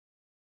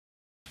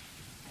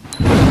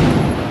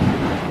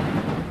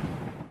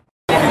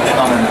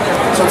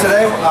So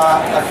today,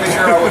 I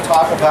figured I would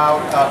talk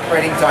about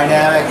creating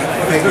dynamic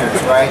figures,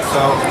 right?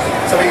 So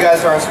some of you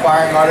guys are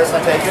aspiring artists, I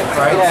take it,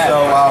 right? Yeah.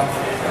 So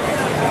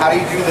how do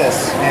you do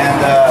this?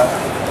 And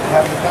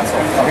have the pencil.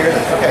 Oh, here it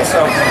is. Okay,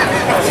 so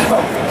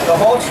the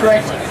whole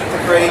trick to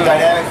creating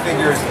dynamic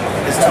figures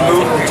is to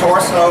move the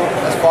torso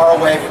as far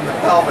away from the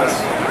pelvis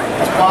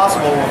as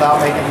possible without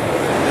making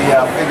the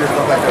figures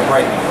look like they're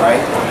breaking,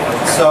 right?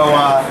 So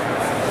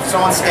if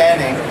someone's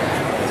standing,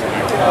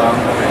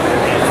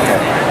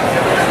 okay.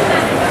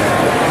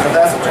 So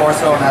that's a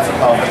torso and that's a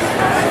pelvis.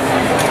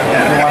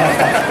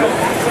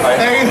 Right.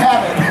 There you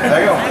have it.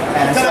 There you go.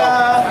 And so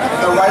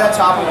they're right on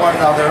top of one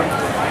another.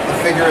 The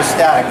figure is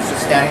static. It's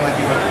just standing like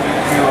you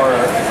or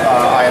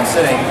I am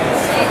sitting.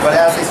 But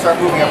as they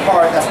start moving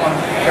apart, that's when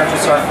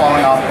characters start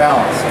falling off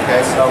balance.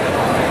 Okay, so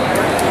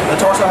the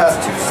torso has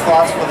two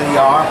slots for the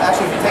arm.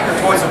 Actually, if you take your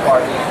toys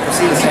apart, you'll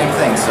see the same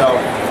thing. So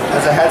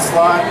there's a head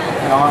slot,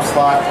 an arm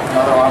slot,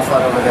 another arm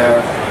slot over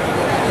there,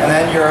 and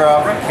then your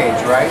rib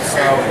cage, right? So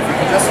if you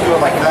can just do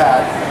it like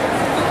that,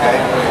 okay,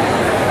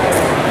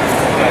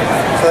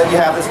 so that you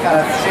have this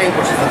kind of shape,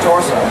 which is the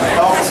torso. The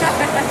pelvis,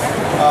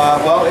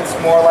 well, it's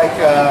more like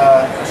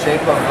a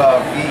shape of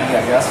V,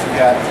 I guess. You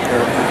got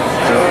your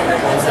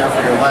holes there for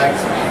your legs,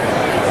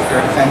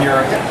 and your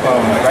hip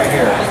bone right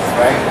here,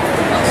 right?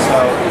 So,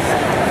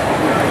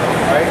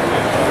 right?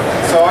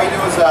 So all you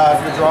do is, if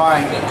you're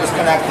drawing, just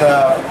connect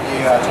the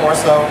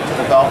torso to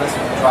the pelvis.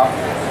 Drop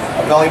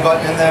a belly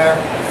button in there.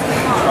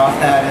 Drop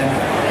that in.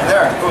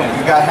 There, boom.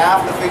 You got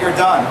half the figure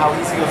done. How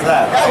easy was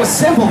that? That was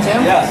simple, Tim.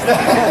 Yes.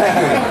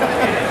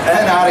 And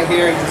then out of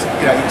here, you just,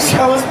 you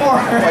show us more.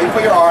 Well, you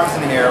put your arms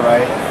in here,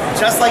 right?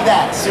 Just like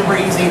that. Super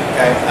easy.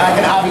 Okay. I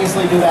can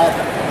obviously do that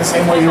the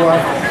same way you are.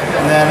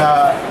 And then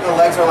the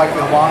legs are like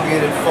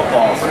elongated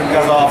footballs. You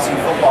guys all have seen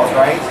footballs,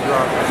 right?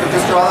 So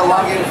just draw the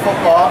elongated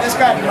football. This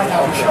guy you might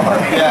have for sure.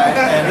 Yeah,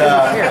 and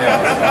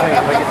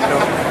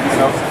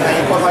so then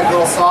you put like a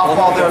little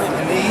softball there for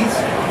the knees.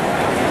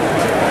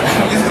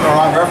 I'm using the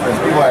wrong reference.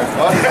 People are like,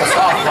 what is a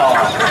softball?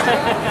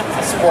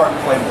 It's a sport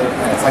played with it.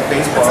 It's like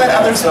baseball. It's that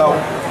other sport.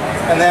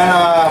 And then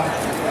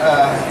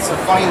it's a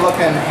funny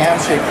looking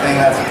ham-shaped thing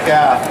that's a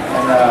calf.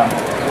 And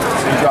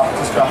so you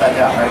just drop that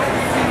down, right?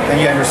 Then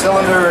you have your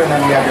cylinder, and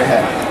then you have your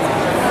head.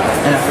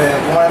 And if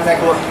you want to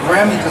make it look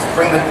grim, you just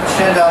bring the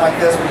chin down like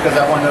this because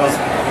everyone knows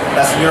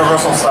that's the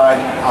universal side.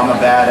 I'm a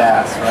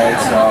badass, right?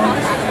 So,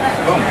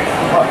 boom,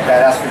 look,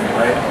 badass for you,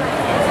 right?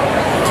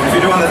 If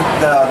you're doing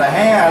the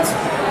hands,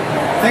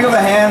 think of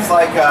the hands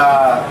like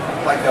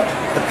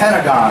the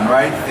Pentagon,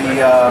 right?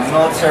 The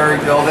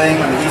military building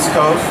on the East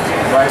Coast,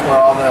 right,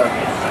 where all the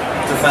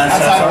defense.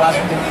 Outside of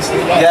Washington D.C.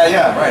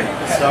 Yeah, right.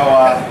 So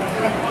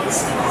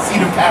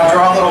seat of power.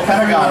 Draw a little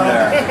pentagon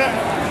there,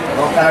 a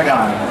little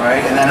pentagon, right?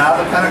 And then out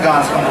of the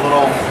pentagons come the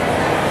little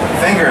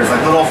fingers,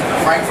 like little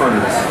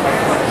frankfurters,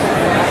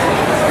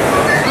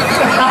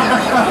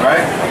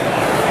 right?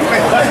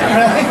 Wait, what?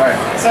 Really? Right.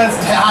 So it's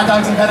hot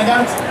dogs and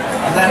pentagons?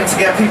 And then to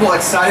get people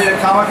excited at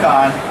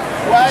Comic-Con,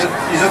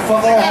 you just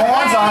put little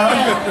horns on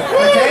them,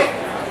 okay?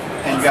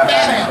 And you got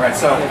Batman, right?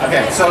 So,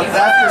 okay, so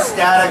that's your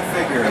static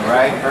figure,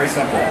 right? Very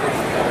simple.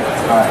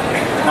 All right.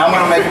 Now I'm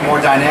going to make it more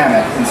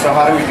dynamic. And so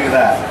how do we do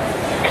that?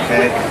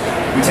 Okay.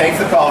 We take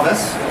the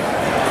pelvis,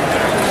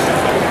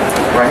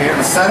 right here,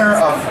 the center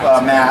of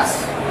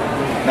mass.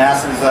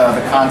 Mass is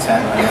the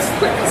content, I guess.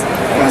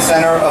 And the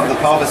center of the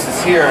pelvis is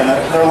here, and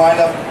they're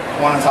lined up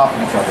one on top of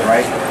each other,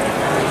 right?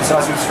 So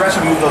as we stretch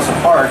and move those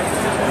apart,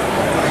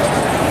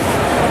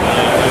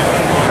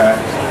 okay,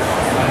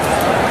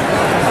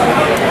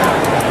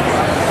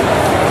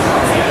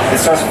 it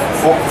starts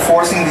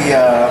forcing the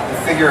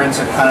figure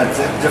into kind of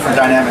different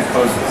dynamic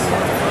poses.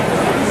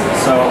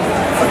 So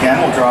again,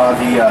 we'll draw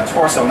the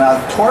torso. Now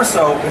the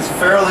torso is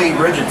fairly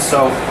rigid,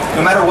 so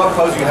no matter what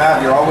pose you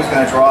have, you're always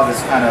going to draw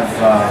this kind of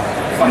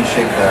funny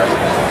shape there.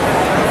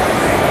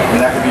 And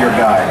that could be your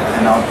guide.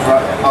 And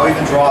I'll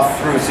even draw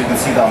through so you can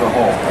see the other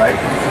hole, right?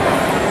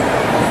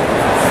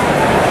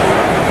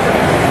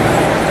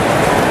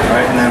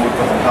 Right, and then we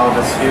put the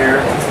pelvis here.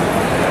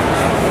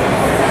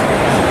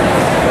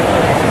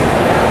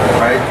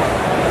 Right?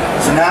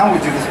 So now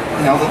we do this,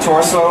 the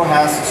torso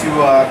has to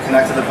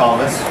connect to the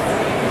pelvis.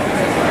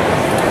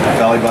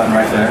 Belly button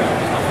right there.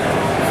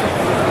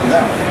 And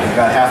then we've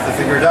got half the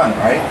figure done,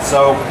 right?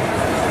 So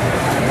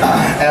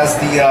as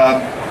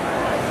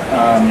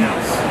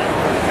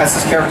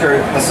this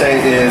character, let's say,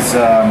 is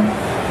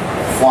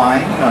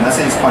flying, let's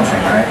say he's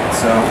punching, right?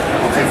 So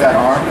we'll take that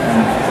arm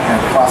and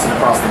cross it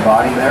across the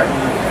body there.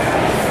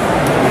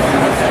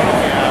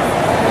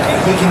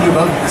 He can do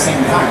both at the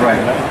same time.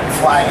 Right.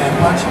 Fly and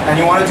punch. And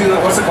you want to do,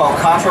 what's it called?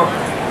 Contra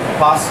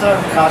posto?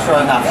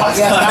 Not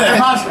pasta.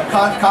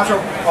 Contra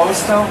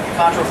posto?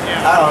 I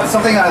don't know. It's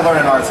something I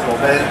learned in art school,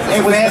 but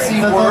it's a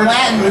fancy word. The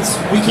Latin,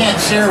 we can't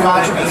share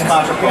what it means. It's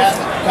contra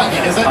posto.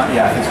 Is it?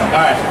 Yeah, I think so. All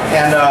right.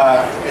 And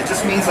it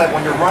just means that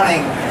when you're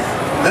running,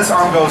 this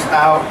arm goes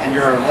out and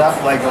your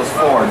left leg goes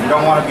forward. You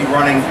don't want to be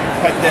running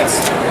like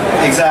this.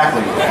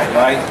 Exactly.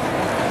 Right?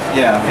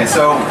 Yeah. Okay.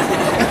 So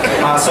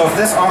So if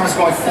this arm is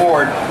going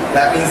forward,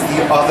 that means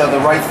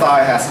the right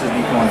thigh has to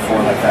be going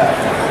forward like that.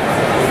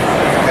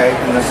 Okay,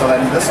 and so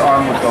then this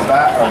arm would go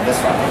back, or this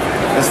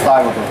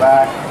thigh would go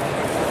back.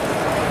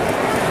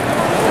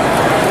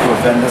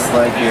 We'll bend this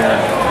leg here.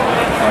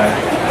 Right.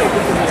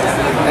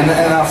 And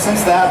now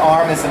since that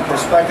arm is in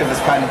perspective,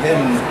 it's kind of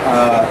hidden,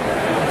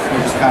 we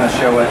just kind of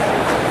show it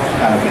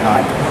kind of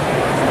behind.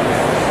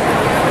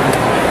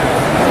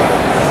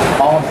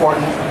 All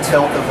important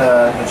tilt of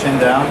the chin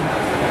down.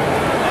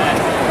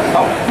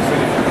 Oh,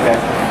 okay.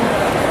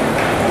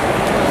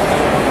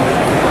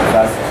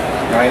 That's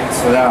right.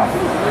 So now,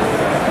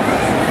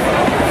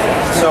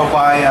 so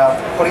by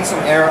putting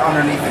some air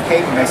underneath the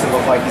cape, it makes it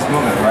look like he's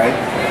moving, right?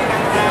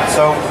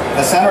 So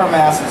the center of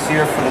mass is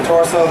here for the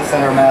torso. The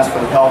center of mass for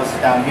the pelvis is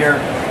down here.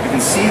 You can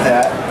see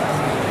that,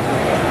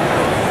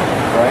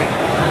 right?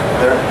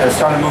 They're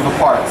starting to move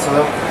apart.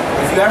 So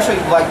if you actually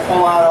like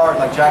pull out art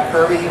like Jack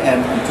Kirby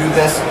and do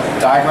this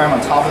diagram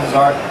on top of his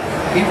art,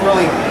 he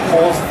really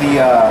pulls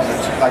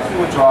like he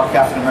would draw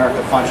Captain America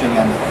punching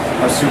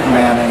or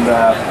Superman and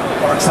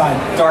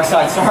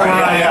Darkseid, sorry.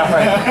 Yeah,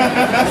 right.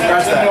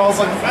 Scratch that.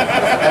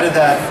 Edit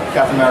that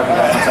Captain America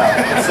reference out.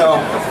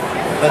 So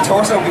the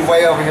torso will be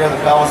way over here, the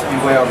pelvis will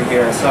be way over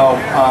here. So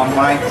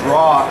when I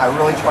draw, I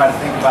really try to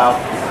think about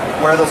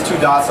where those two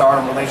dots are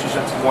in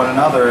relationship to one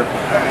another,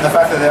 and the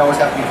fact that they always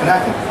have to be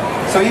connected.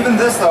 So even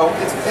this though,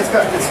 it's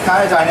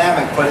kind of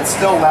dynamic, but it's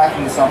still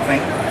lacking something.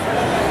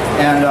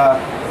 And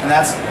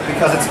that's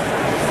because it's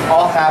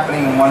all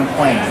happening in one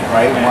plane,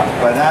 right?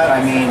 By that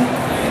I mean,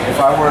 if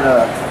I were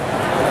to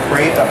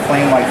create a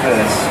plane like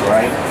this,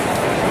 right?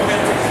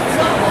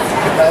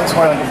 That looks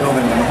more like a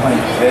building than a plane.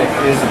 It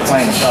is a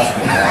plane, trust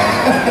me.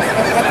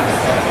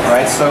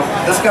 Right? So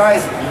this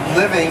guy's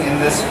living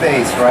in this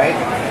space, right?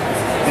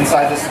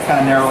 Inside this kind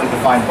of narrowly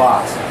defined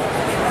box.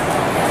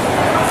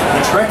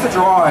 The trick to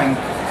drawing,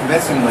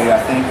 convincingly, I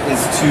think,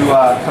 is to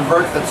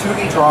convert the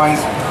 2D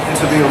drawings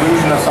into the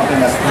illusion of something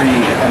that's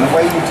 3D. And the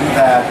way you do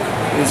that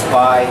is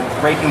by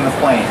breaking the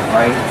plane,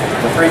 right?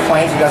 The 3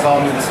 planes, you guys all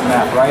knew this in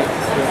math, right?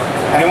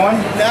 Anyone?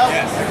 No.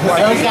 Yes.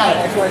 Who's got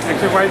it? X, Y,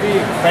 Z.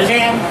 Raise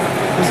your hand.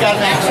 Who's got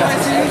an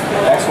axis?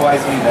 X, Y,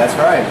 Z, that's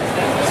right.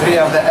 So you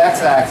have the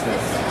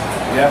X-axis,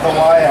 you have the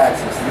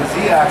Y-axis, and the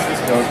Z-axis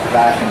goes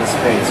back into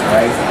space,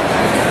 right?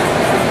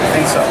 I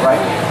think so,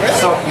 right? Really?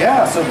 So,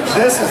 yeah, so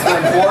this is the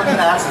important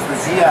axis, the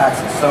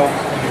Z-axis. So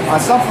on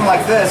something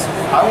like this,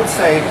 I would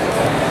say,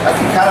 I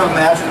can kind of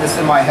imagine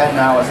this in my head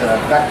now as a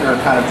vector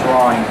kind of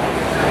drawing.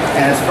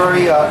 And it's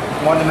very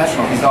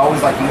one-dimensional. He's always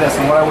like this.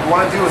 And what I would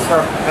want to do is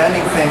start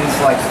bending things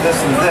like this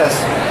and this.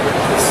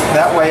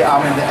 That way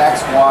I'm in the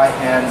X, Y,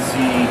 and Z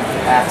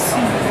axes,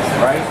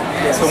 right?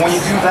 Yes. So when you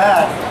do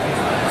that,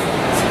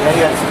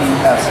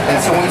 and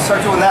so when you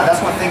start doing that, that's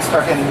when things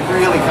start getting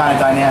really kind of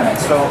dynamic.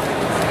 So,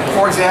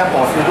 for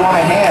example, if you're doing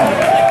a hand,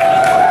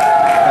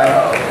 okay,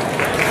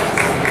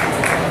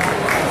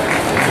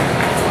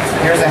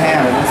 here's a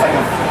hand. It looks like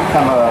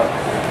kind of a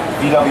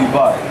VW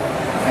bug.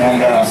 And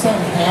Are you saying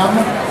ham?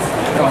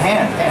 No,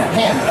 hand.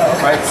 Hand. Oh,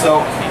 okay. Right,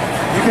 so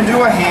you can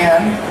do a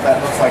hand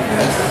that looks like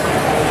this.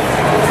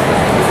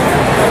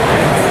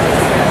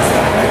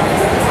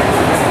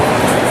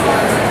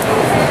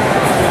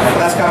 But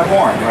that's kind of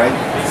boring, right?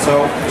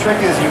 So the trick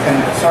is you can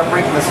start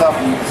breaking this up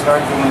and you can start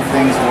doing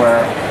things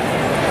where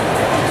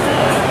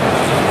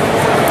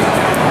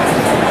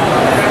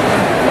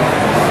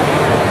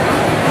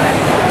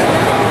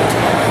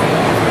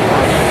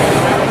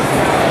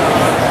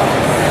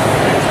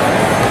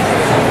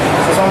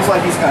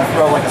like he's going to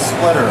throw like a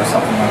splitter or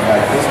something like that,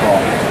 baseball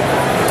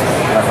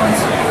reference.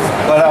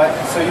 But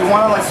so you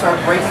want to like start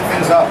breaking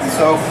things up. And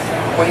so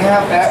when you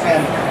have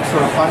Batman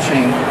sort of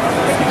punching,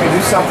 you can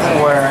do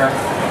something where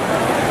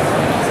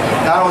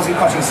not only is he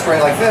punching straight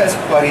like this,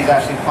 but he's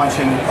actually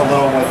punching a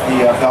little with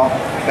the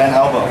bent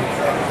elbow.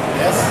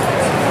 Yes.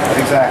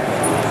 Exactly.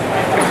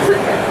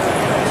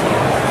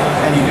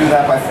 And you do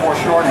that by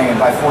foreshortening, and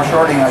by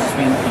foreshortening I just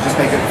mean you just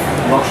make it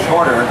look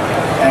shorter,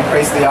 and it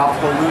creates the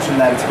optical illusion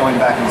that it's going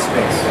back into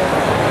space.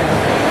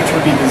 Which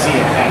would be the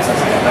Z-axis,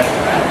 right?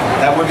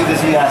 That would be the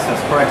Z-axis,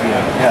 correct,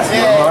 Ian? Yes,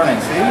 Yeah. we're learning.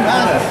 See? Look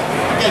at this.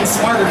 Getting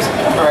smarter.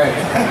 Right.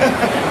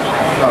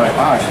 Alright,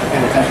 wow, I should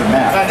pay attention to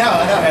math. I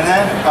know. And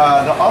then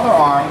the other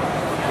arm,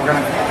 we're going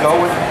to go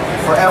with,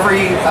 for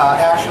every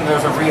action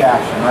there's a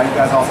reaction, right? You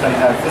guys all studied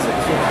that in physics.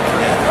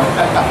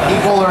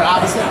 Equal or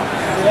opposite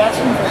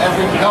reaction for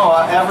every... No,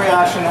 every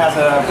action has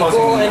a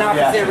opposing Equal and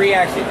opposite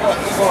reaction.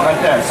 Right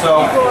there.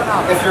 So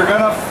if you're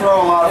going to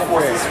throw a lot of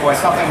force this way,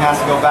 something has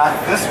to go back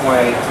this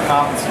way to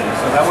compensate.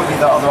 So that would be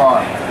the other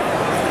arm.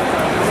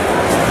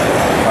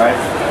 Right?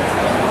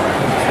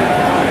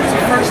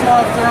 First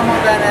law of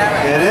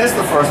thermodynamics. It is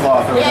the first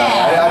law of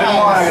thermodynamics. Yeah, I didn't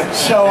want to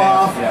show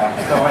off. Yeah.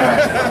 So anyway.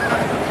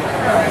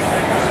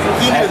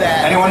 He knew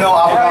that. Anyone know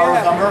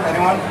Avogadro's number?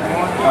 Anyone?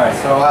 All right.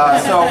 So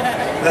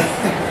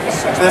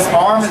this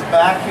arm is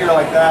back here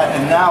like that,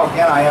 and now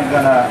again I am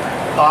gonna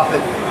pop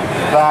it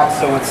back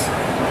so it's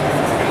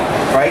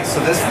right?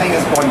 So this thing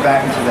is going back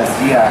into that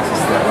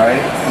z-axis there,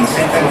 right? And the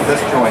same thing with this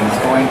joint.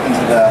 It's going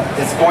into the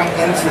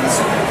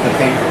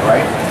paper,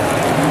 right?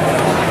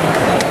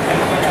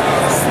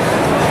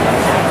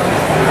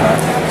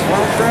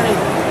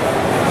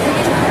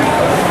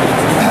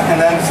 And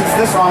then since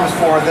this arm is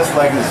forward, this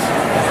leg is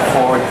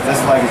forward,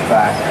 this leg is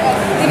back.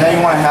 And then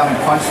you want to have him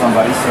punch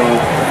somebody, so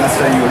let's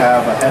say you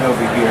have a head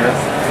over here.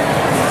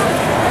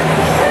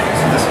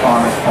 So this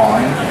arm is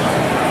falling.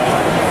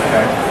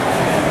 Okay.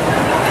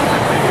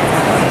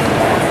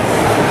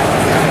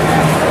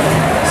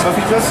 So if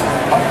you just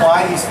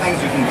apply these things,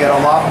 you can get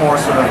a lot more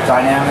sort of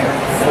dynamic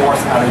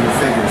force out of your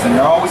figures. And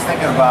you're always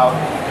thinking about,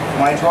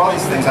 when I draw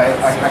these things, I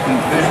can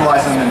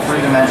visualize them in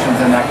 3 dimensions,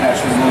 and I can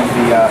actually move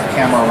the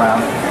camera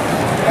around.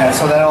 And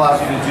so that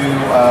allows you to do,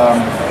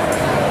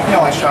 you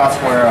know, like shots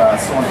where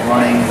someone's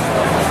running.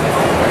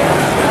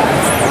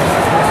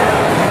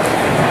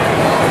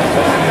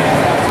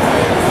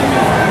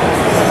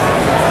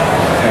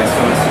 Okay,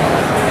 so it's...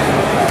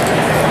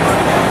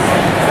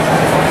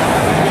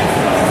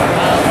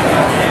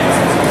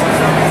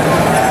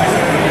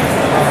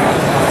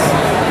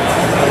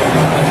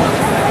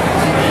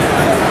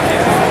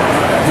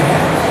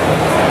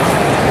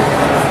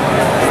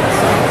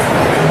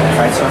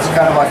 Right, so it's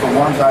kind of like a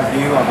one's eye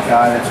view of a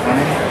guy that's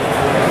running.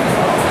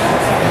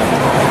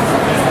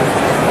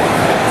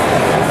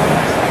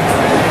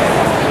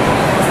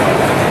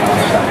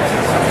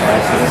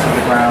 Right, so this is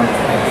the ground.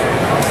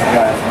 This is the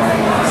guy that's running.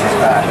 This is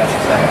back, I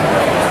should say.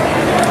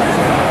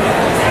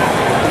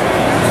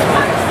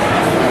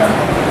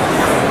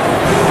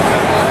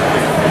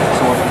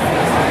 So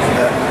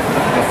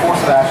the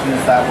force of action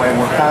is that way.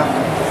 We're kind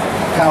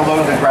of low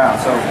to the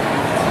ground. So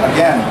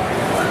again,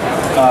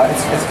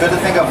 it's good to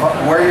think of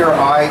where your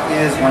eye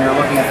is when you're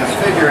looking at this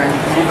figure, and you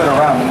can move it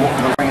around. The more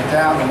you bring it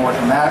down, the more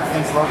dramatic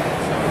things look.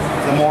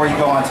 The more you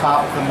go on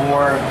top, the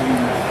more you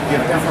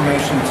give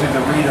information to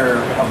the reader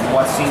of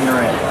what scene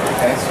you're in.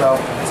 Okay, so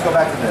let's go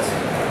back to this.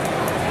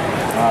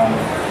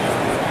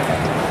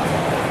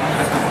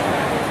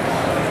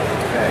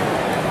 Okay.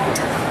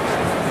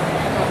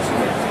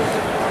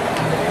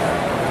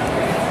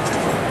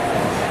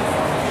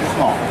 Too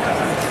small.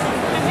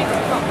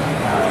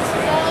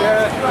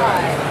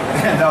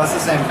 No, it's the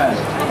same pen.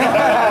 Go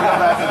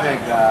back to big.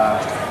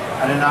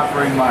 I did not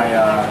bring my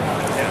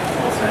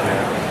tool set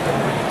here.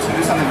 So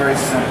do something very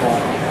simple.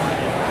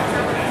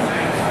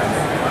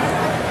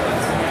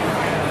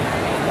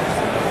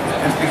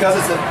 And because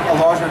it's a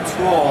larger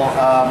tool,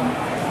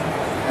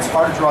 it's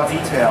hard to draw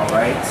detail,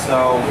 right?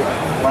 So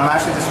what I'm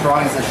actually just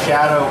drawing is the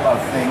shadow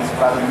of things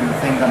rather than the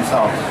things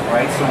themselves,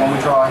 right? So when we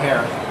draw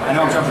hair, I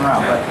know I'm jumping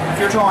around, but if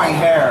you're drawing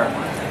hair,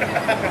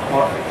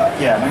 or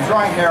yeah, when you're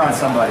drawing hair on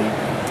somebody,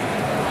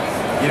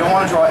 you don't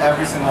want to draw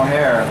every single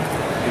hair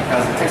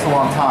because it takes a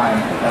long time.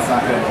 That's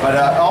not good. But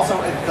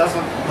also, it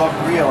doesn't look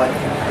real. It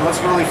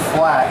looks really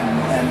flat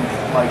and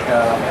like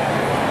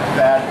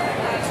bad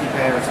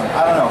toupee or something.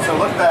 I don't know. So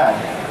it looks bad.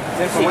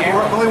 So what you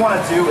really want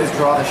to do is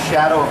draw the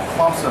shadow of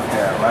clumps of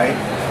hair, right?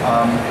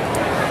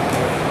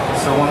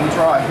 So when we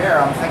draw a hair,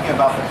 I'm thinking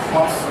about the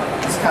clumps,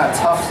 these kind of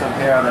tufts of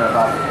hair that are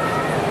about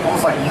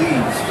almost like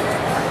leaves.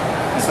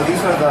 And so these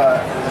are the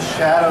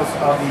shadows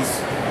of these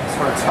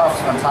sort of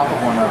tufts on top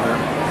of one another.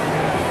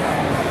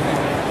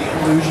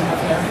 Illusion of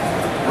hair.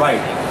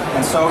 Right.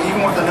 And so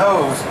even with the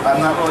nose,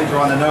 I'm not really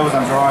drawing the nose,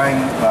 I'm drawing,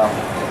 well,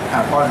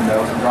 kind of part of the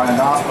nose, I'm drawing a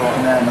nostril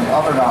and then the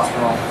other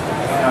nostril,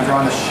 and I'm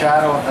drawing the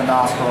shadow of the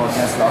nostril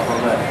against the upper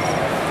lip,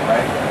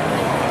 right?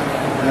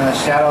 And then the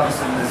shadow is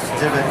in this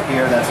divot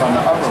here that's on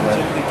the upper lip.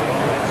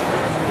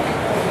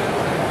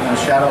 And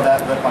the shadow of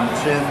that lip on the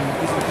chin,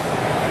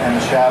 and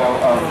the shadow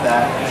of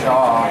that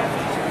jaw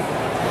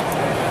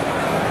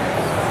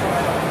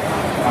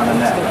on the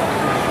neck.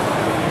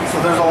 So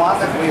there's a lot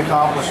that can be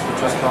accomplished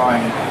with just drawing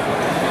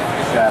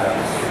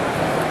shadows.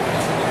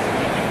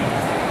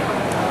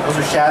 Those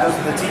are shadows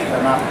of the teeth,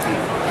 they're not the teeth.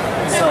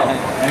 So,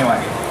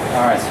 anyway,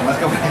 alright, so let's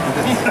go back to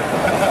this.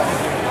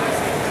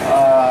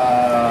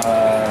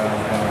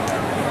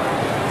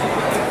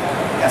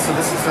 Yeah, so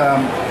this is,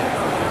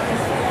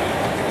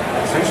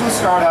 so usually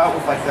start out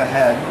with like the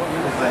head,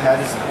 because the head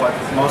is what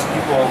most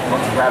people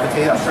look to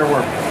gravitate. I'm sure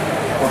we're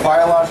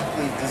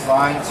biologically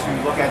designed to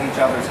look at each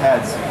other's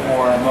heads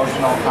for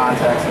emotional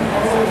context and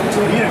to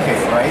communicate,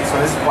 right? So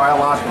this is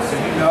biological. So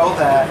you know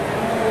that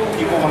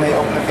people, when they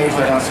open the page,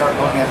 they're going to start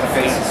looking at the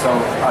faces. So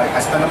I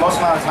spend the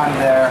most amount of time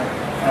there,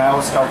 and I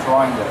always start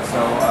drawing there.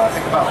 So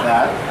think about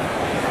that.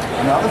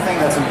 Another thing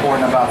that's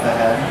important about the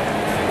head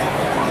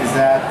is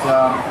that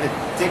it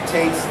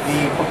dictates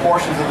the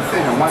proportions of the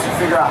figure. Once you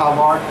figure out how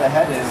large the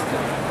head is,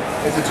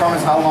 it determines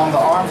how long the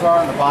arms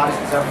are and the body,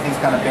 because everything's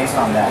kind of based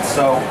on that.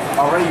 So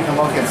already you can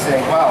look and say,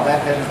 wow,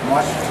 that head is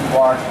much too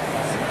large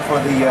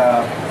for the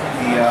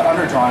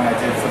underdrawing I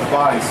did for the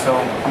body. So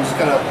I'm just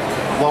going to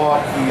blow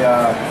up the,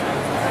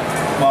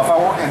 well, if I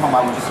were working at home, I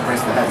would just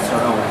erase the head and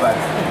start over.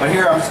 But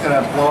here I'm just going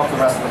to blow up the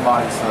rest of the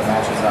body so it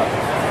matches up.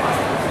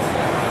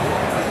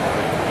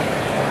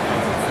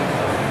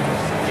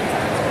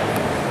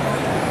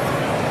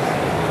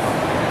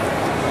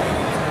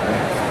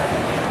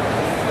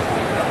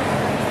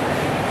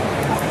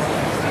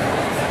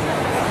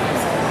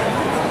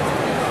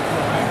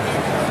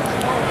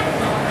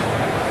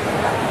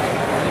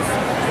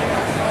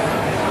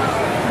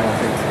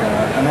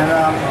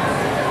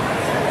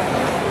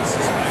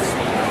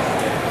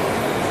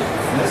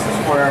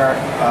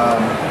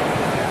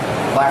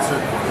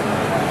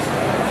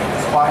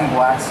 spotting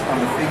blacks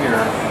on the figure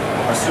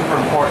are super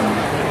important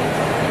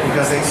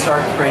because they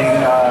start creating,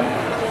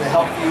 they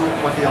help you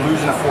with the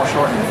illusion of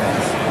foreshortening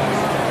things.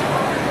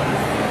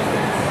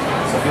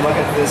 So if you look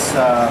at this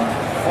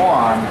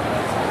forearm,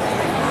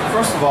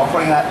 first of all,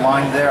 putting that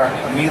line there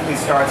immediately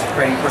starts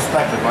creating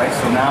perspective, right?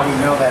 So now we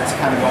know that it's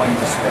kind of going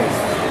into space.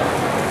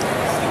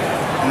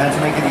 And then to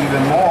make it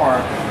even more,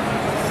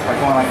 by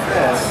going like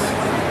this,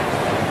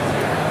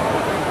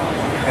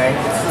 okay,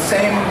 it's the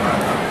same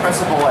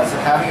principle as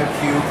having a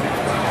cube,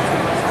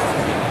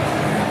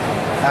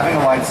 having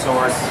a light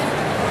source,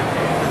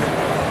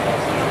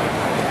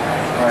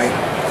 right?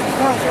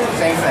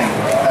 Same thing.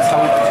 That's how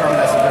we determine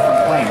that's a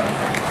different plane.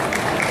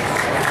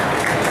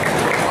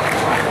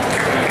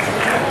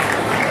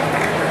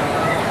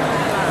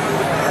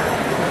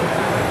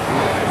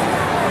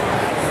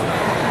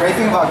 Great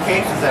thing about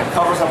capes is that it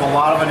covers up a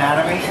lot of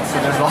anatomy, so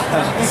there's a lot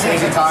of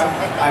saving time.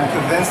 I'm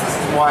convinced this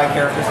is why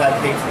characters had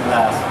capes in the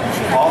past.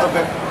 All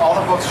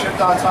the books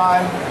shipped on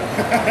time.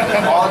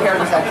 All the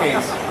characters had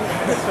capes.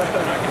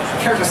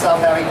 Characters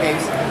stopped having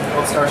capes.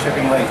 Books start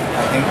shipping late.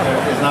 I think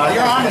there's not.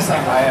 You're on to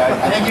something.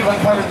 I think you've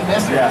uncovered the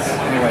mystery. Yes.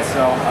 Anyway,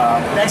 so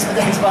next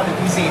about the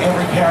DC,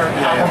 every character,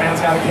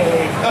 Aquaman's got a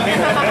cape.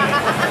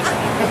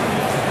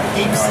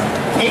 Capes,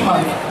 cape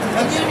money.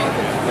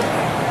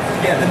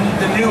 Yeah,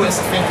 the newest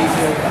 52.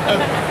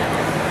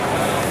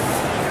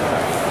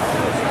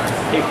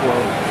 Cape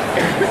World.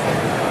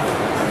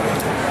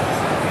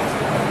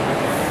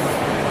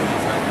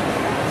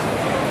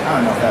 I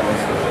don't know if that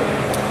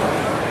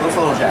looks a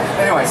little jacked.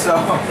 Anyway, so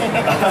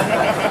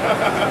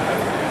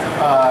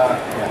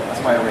yeah,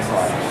 that's why I erased a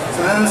lot.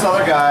 So then this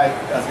other guy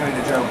is going to be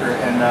the Joker,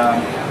 and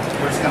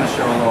we're just going to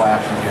show a little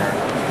action here.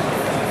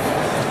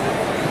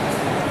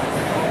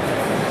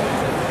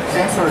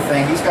 Same sort of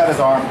thing. He's got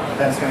his arm,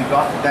 then it's going to go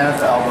bend at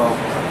the elbow,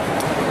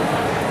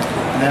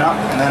 and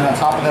then on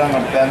top of that, I'm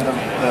going to bend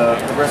the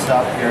wrist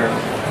up here.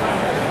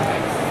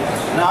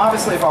 Now,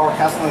 obviously, if I were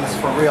penciling this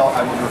for real,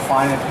 I would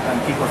refine it and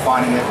keep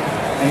refining it.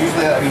 And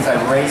usually that means I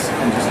erase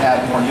and just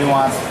add more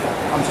nuance.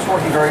 I'm just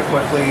working very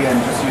quickly and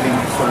just using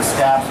sort of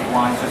stabs of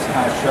lines just to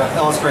kind of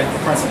illustrate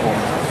the principle.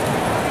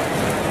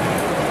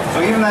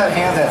 So even that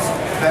hand that's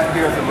bent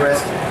here at the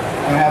wrist,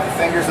 I'm going to have the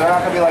fingers, they're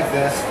not going to be like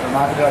this, they're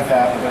not going to be like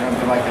that, but they're going to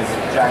be like as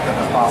jacked up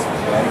as possible,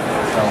 right?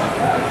 So,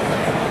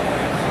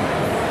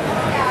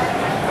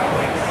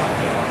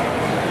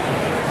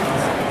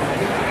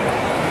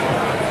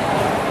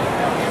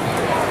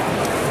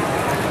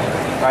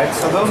 right,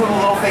 so those are the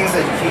little things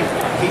that you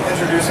keep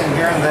introducing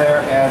here and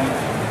there, and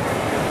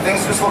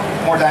things just look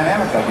more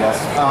dynamic, I guess.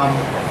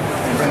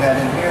 You bring that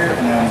in here,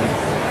 and then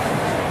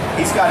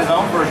he's got his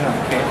own version of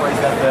the cape, right? He's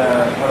got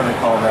the, what are they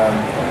called?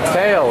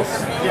 Tails.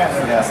 Yes,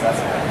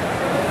 that's it.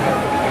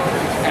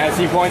 As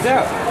he points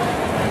out.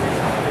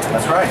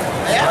 That's right.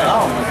 Yeah.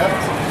 Oh my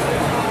goodness.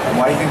 And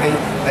why do you think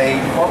they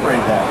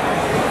incorporated that?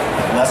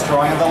 Less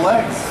drawing of the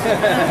legs.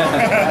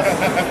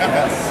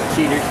 Yes.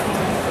 Cheaters.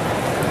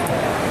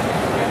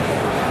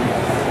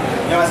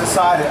 You know, as a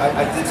side,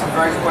 I did some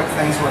very quick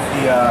things with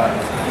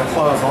the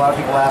clothes. A lot of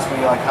people ask me,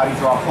 like, how do you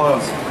draw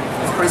clothes?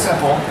 It's pretty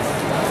simple.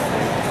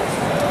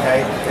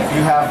 Okay, if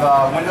you have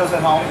windows at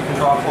home, you can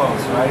draw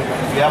clothes, right?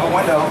 If you have a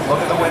window, look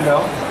at the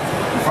window.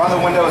 In front of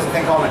the window is a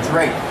thing called a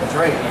drape. A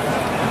drape.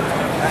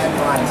 I have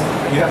blinds.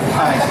 You have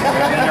blinds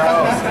in your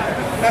hose.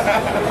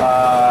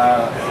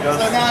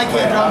 So now I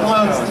can't draw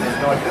clothes. It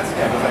goes like this,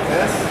 yeah, it goes like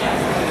this.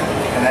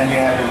 And then you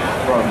have your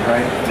road,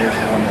 right? There's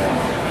the window.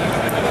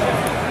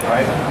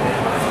 Right?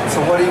 So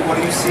what do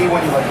you see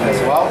when you look at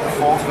this? Well, the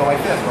folds go like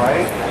this,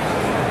 right?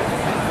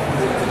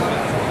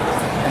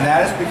 And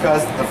that is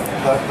because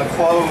the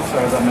clothes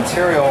or the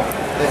material,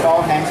 it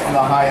all hangs from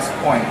the highest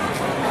point.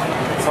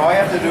 So all you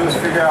have to do is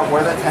figure out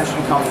where that tension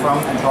comes from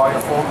and draw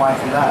your fold line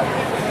from that.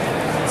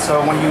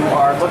 So when you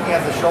are looking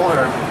at the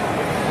shoulder,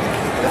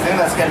 the thing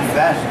that's getting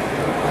bent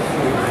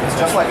is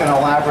just like an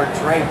elaborate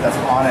drape that's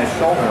on his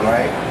shoulder,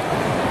 right?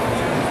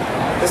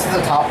 This is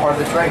the top part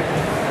of the drape.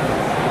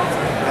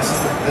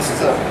 This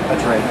is a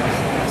drape.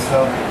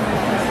 So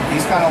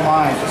these kind of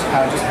lines just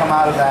come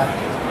out of that.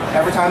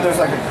 Every time there's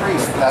like a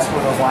crease, that's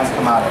where those lines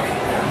come out of.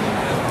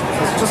 So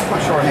it's just a quick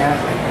shorthand.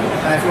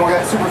 And if you want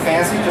to get super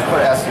fancy, just put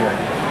an S here.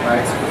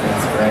 Right? Super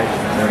fancy, right?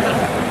 There we go.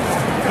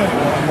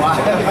 Why?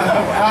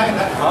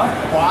 Huh?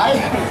 Why?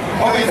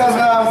 Well, because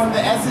the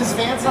S is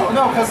fancy?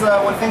 no, because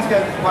when things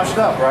get bunched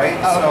up, right?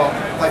 Oh, so,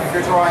 okay. like if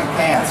you're drawing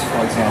pants,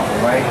 for example,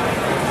 right?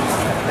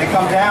 They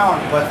come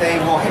down, but they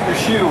will hit your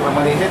shoe, and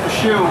when they hit the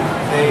shoe,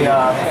 they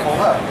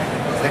fold up.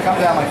 So they come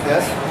down like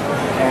this,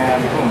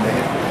 and boom, they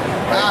hit.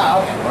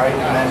 Ah, okay. Right,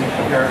 and then you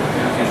put your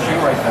shoe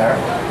right there.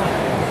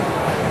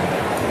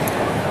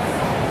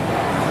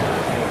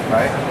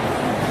 Right?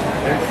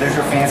 There's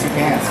your fancy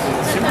pants.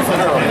 Super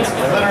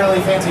literally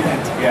fancy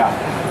pants. Yeah.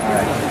 All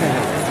right.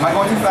 Am I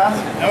going too fast?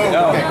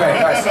 No. Okay, great.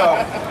 All right, so.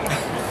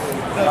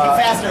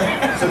 Faster.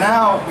 So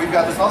now we've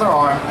got this other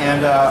arm,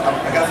 and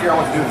I got to figure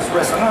out what to do with this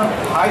wrist. I'm going to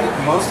hide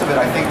most of it,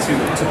 I think,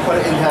 to put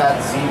it into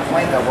that Z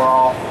plane that we're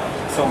all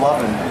so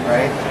loving,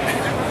 right?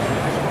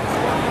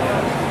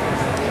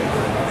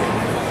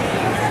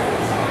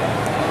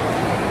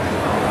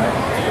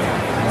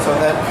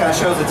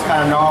 shows it's kind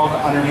of gnarled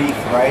underneath,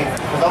 right?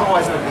 Because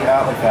otherwise it would be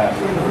out like that.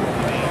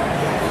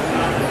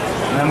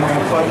 And then we're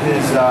going to put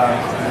his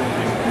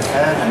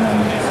head and then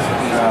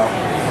his out.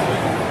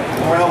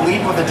 We're going to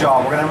lead with the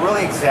jaw. We're going to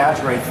really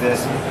exaggerate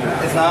this.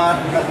 It's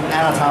not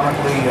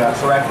anatomically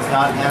correct. It's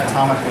not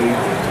anatomically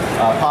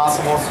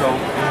possible. So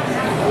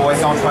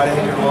boys, don't try to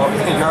hit your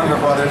younger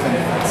brothers and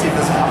see if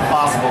this is not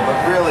possible. But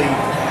really,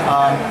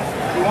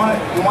 you want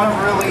to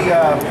really.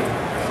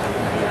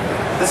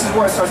 This is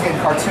where it starts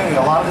getting cartoony.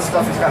 A lot of this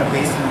stuff is kind of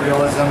based in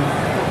realism.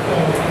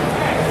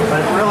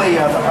 But really,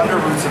 the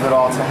underroots of it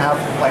all, to have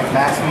like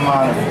maximum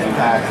amount of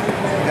impact,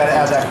 you got to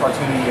add that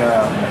cartoony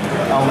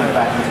element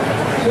back into it.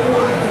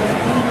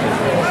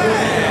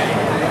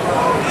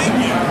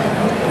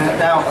 And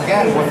now,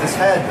 again, with this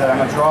head that I'm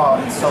going to draw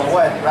in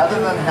silhouette, rather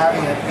than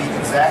having it be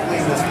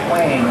exactly this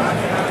plane,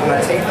 I'm going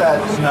to take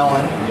that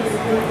melon,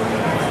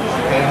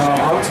 okay, and I'm going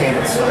to rotate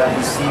it so that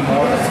we see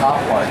more of the top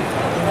part.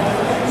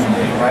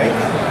 Right?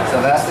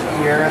 So that's the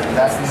ear,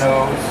 that's the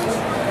nose,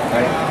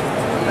 right?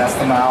 That's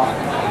the mouth.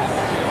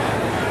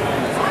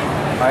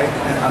 Right?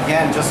 And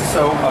again, just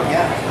so,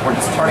 again, we're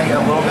just turning it a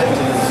little bit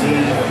to the Z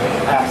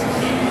axis.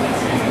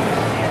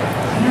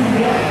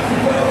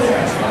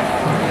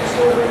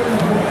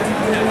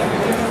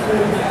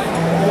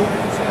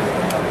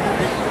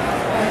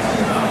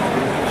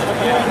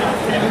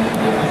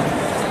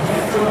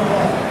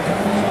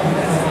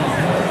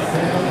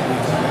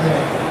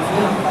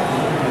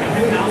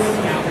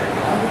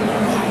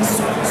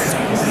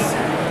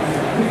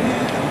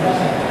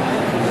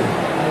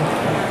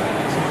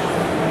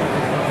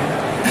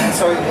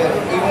 So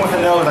even with the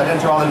nose, I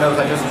didn't draw the nose,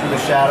 I just drew the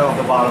shadow of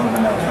the bottom of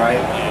the nose,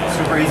 right?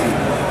 Super easy.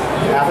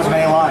 Half as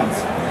many lines,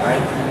 right?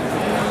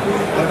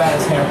 What about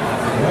his hair?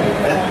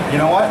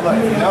 You know what? Look,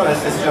 if you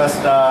notice, it's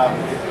just a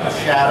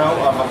shadow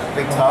of a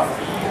big tuft,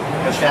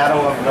 a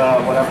shadow of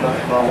the whatever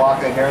the lock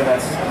of hair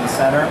that's in the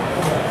center,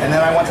 and then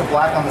I went to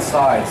black on the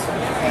sides,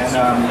 and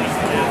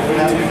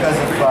that's because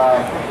of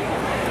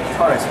it's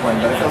hard to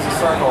explain, but if it was a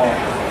circle,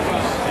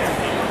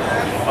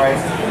 right,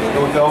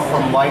 it would go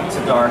from light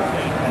to dark.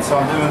 And so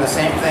I'm doing the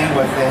same thing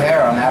with the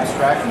hair. I'm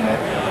abstracting it.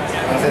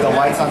 I'm going to say the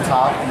light's on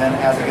top, and then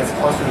as it gets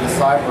closer to the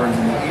sideburns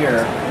in the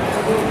ear,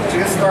 it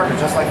gets darker,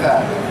 just like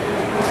that.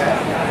 Okay?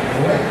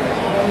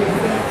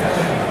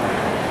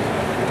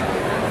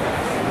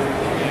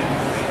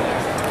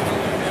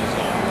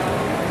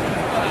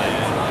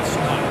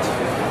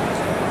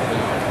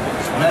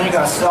 And then you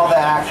got to sell the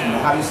action.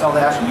 How do you sell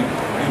the action? You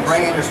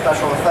bring in your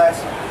special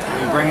effects.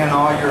 You bring in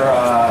all your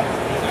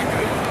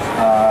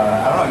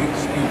I don't know,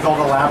 you build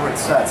elaborate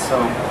sets, so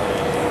boom,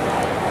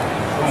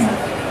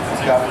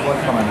 it's got blood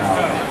coming out.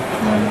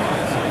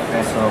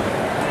 Okay, so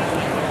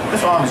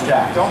this arm is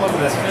jacked. Don't look at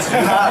this.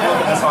 Do not look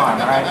at this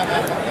arm, alright?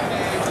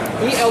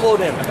 He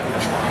elbowed him.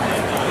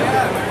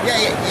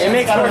 Yeah. It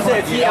makes more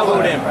sense. He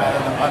elbowed him.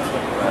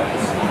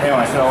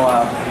 Anyway, so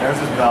there's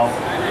his belt.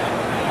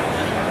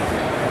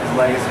 His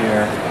leg is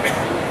here.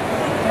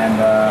 And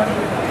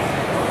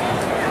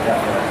yeah.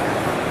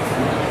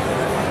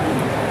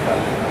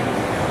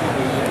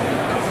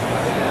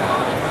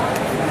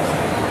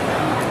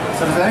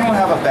 So does anyone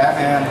have a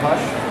Batman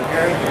plush,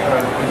 Gary?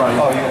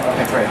 Oh, you?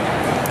 Okay, great.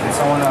 Can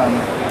someone,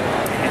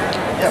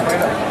 yeah, bring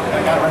it up.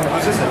 I got it right here.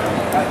 Who's this? The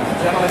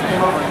gentleman came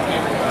over.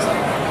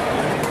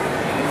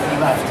 He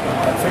left.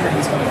 I figured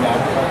he's coming down.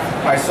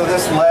 All right, so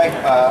this leg,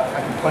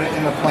 I can put it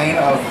in the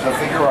plane of the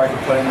figure, or I can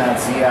put it in that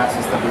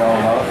Z-axis that we all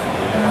love.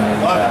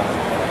 And, Love it.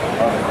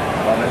 Love it.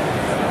 Love it.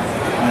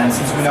 And then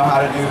since we know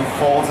how to do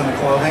folds in the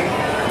clothing,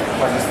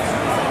 I just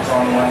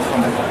draw the lines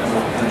from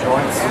the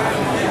joints.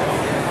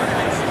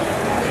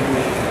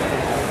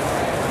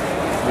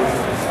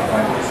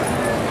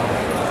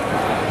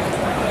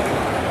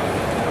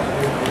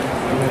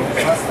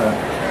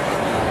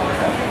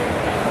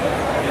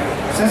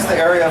 Since the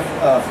area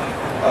of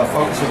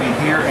focus will be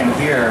here and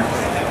here,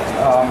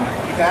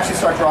 you can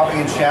actually start dropping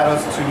in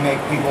shadows to make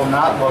people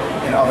not look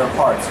in other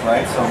parts,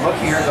 right? So look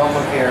here, don't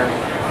look here.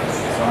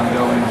 So I'm going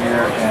to go in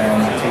here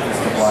and take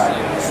this to black.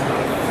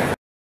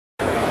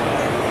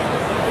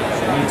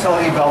 The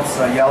utility belt's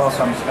yellow,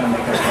 so I'm just going to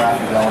make it a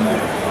graphic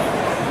element.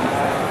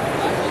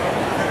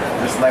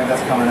 This leg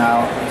that's coming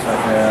out, it's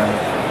right there.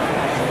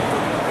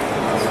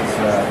 This is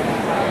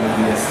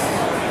Mobius.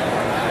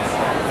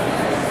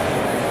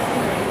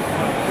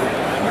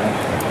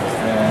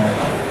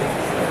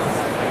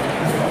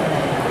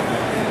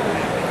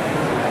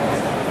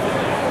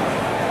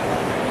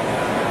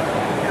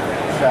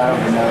 Shadow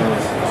of the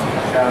nose,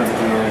 shadow of the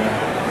ear,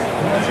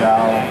 the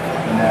jowl,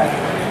 the neck.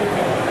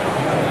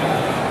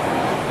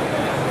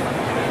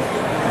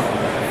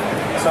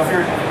 So if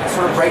you're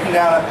sort of breaking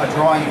down a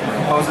drawing, you can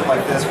compose it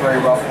like this very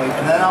roughly,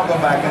 and then I'll go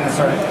back in and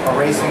start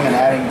erasing and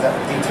adding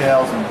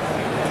details and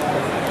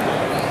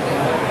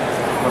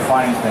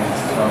refining things.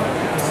 So.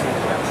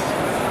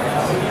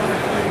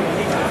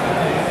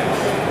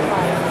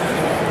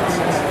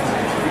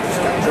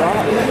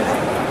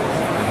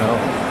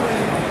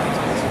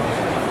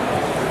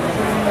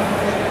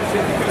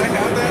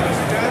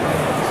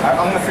 I'm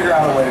going to figure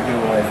out a way to do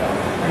away with it.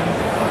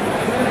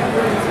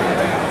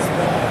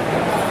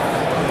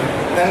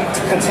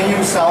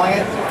 continue selling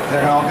it,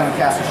 they're all going to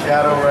cast a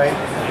shadow, right?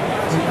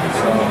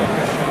 So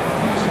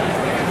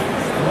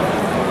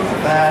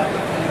that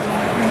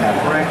we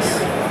have bricks.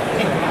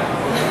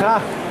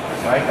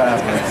 Right, gotta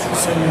have bricks.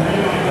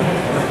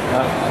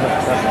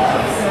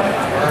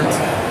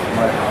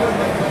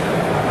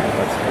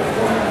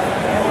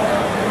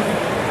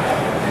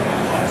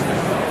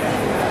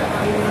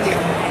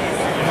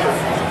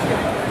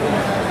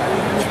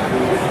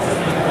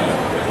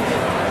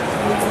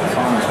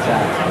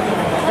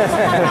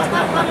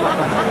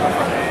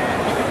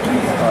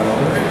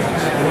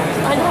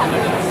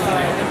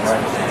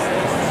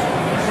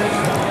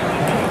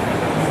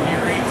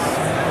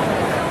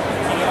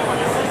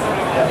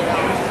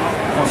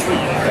 Oh,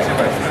 sweet.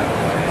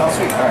 Oh,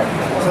 sweet. All right.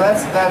 So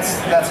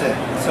that's it.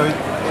 So if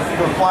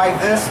you apply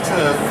this to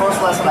the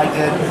first lesson I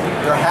did,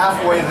 you're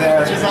halfway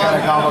there. Which is on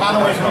the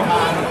way from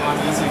on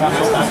easy.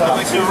 So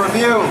to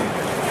review,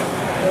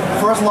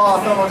 first law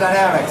of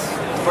thermodynamics.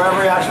 For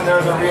every action,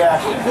 there is a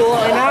reaction. Well,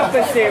 an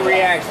opposite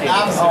reaction.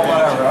 Oh,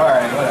 whatever. All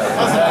right, whatever.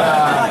 And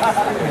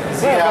then,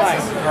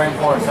 Z-axis is very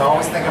important. So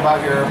always think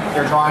about your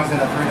drawings in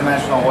a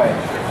three-dimensional way.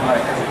 All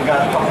right, we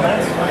got a couple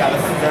minutes?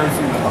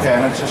 Okay, I'm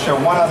going to just show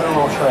one other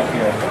little trick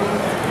here.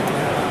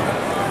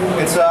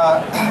 It's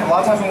a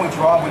lot of times when we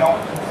draw, we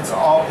don't.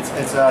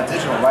 It's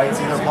digital, right?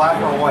 It's either black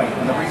or white.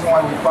 And the reason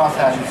why we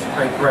crosshatch is to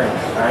create gray.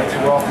 All right, so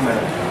we're all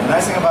familiar. The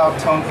nice thing about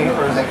tone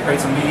paper is it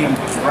creates a medium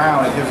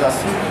brown. It gives us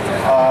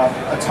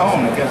a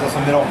tone. It gives us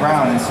a middle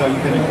brown, and so you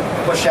can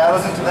put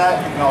shadows into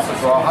that. You can also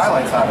draw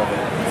highlights out of it.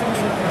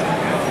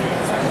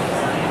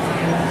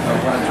 So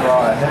we're going to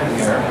draw a head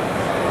here.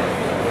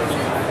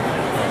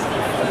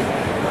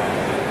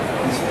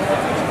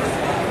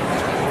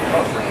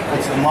 Oh,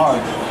 it's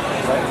enlarged,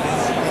 right?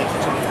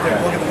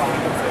 Look at the bottom.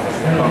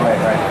 Oh, right.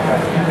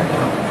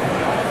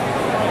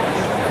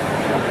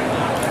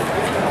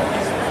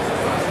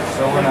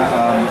 So we're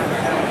gonna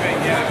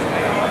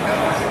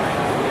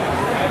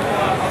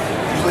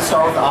usually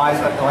start with the eyes.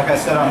 Like I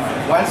said on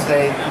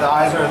Wednesday, the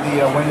eyes are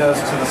the windows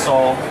to the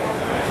soul.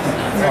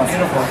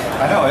 Beautiful.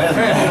 I know it is.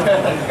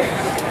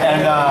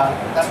 And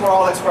that's where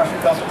all the expression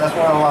comes from. That's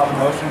where a lot of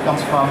emotion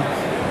comes from.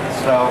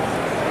 So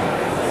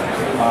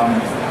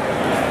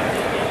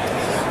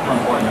it's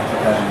important to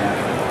put that in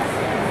there.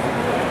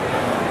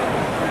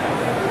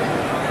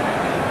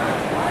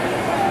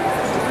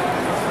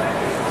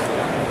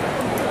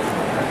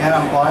 And a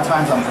lot of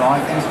times I'm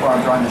drawing things where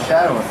I'm drawing the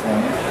shadow of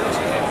things.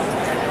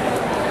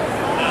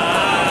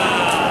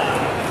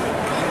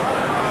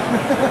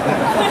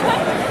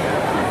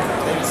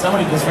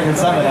 Somebody just figured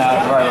something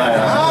out. Right.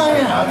 Oh,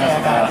 yeah. Okay,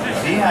 I got it.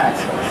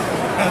 Z-axis.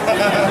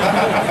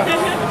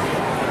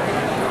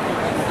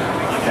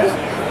 Okay.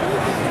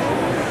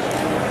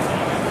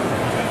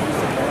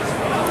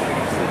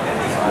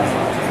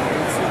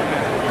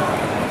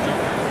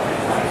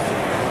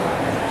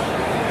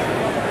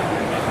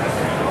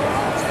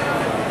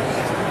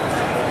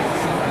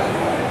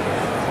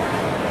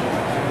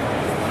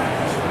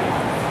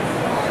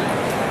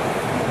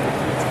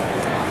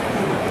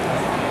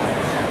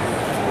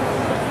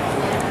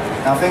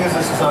 Now the thing is,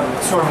 this is a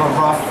sort of a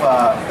rough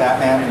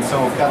Batman, and so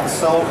I've got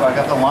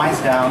the lines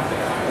down.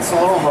 It's a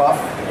little rough,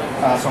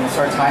 so I'm going to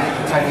start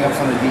tightening up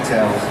some of the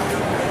details.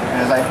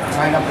 And as I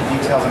tighten up the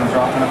details, I'm going to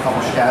drop in a couple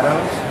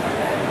shadows,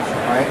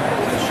 right?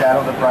 So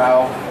shadow the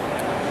brow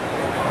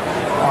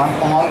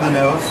along the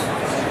nose,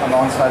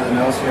 alongside the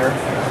nose here.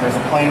 There's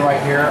a plane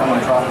right here. I'm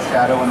going to drop a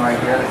shadow in right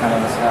here to kind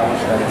of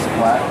establish that it's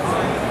flat.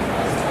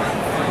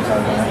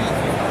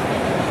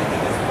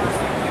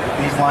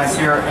 These lines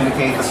here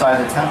indicate the side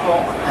of the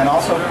temple and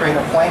also create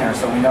a planar,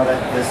 so we know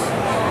that the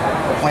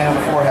plane of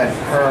the forehead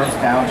curves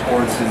down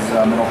towards his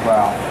middle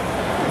brow.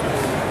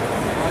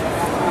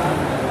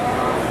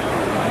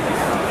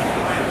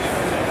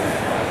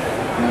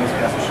 Nose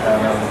cast a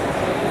shadow.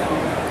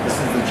 This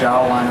is the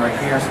jowl line right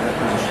here, so that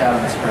there's a shadow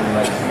that's created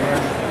right here.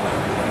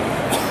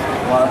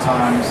 A lot of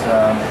times,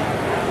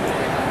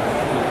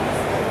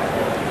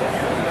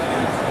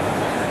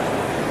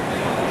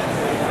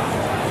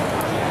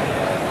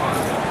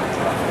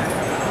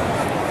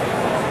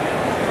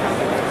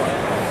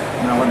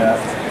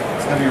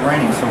 it's going to be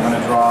raining, so we're going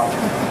to draw.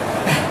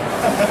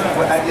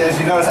 As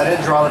you notice, I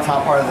didn't draw the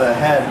top part of the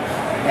head,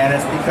 and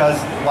it's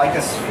because, like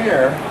a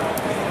sphere,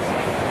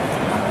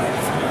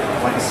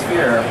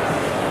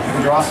 you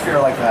can draw a sphere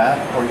like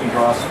that, or you can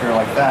draw a sphere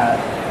like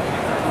that.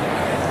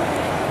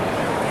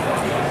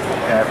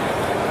 Okay.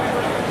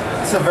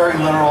 It's a very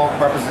literal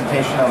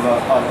representation of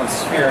a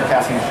sphere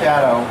casting a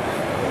shadow.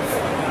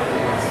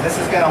 This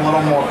is getting a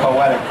little more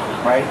poetic.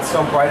 Right? It's so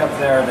bright up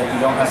there that you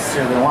don't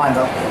necessarily line,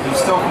 but you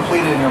still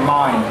complete it in your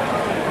mind.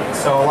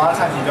 So a lot of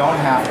times you don't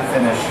have to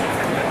finish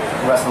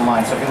the rest of the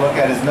line. So if you look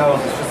at his nose,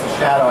 it's just a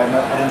shadow. I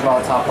didn't draw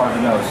the top part of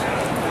the nose.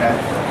 Okay?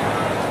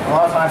 A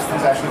lot of times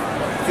things actually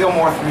feel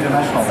more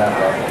three-dimensional that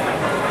way.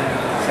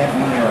 Same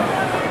thing here.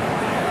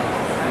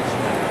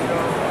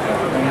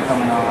 Rain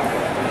coming off.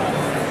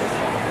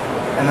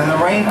 And then the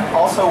rain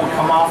also would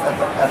come off at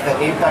the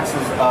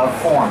apexes of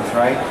forms,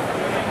 right?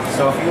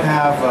 So if you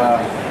have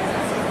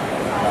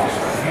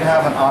If you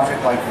have an object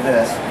like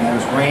this, and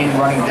there's rain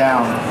running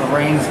down, the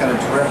rain is going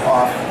to drip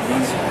off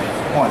these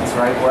points,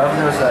 right? Wherever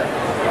there's a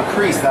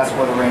crease, that's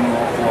where the rain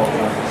will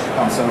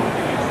come. So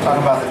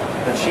talking about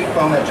the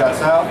cheekbone that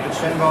juts out, the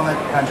chin bone that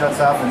kind of juts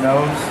out, the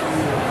nose.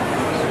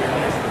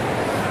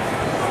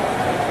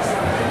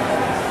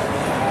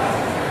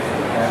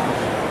 Okay.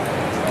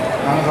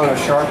 I'm going to go to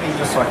Sharpie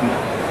just so I can do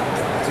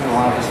a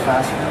lot of this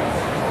faster.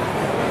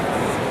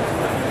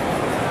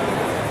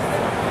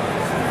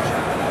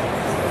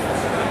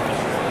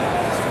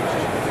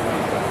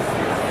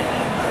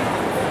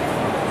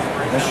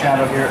 This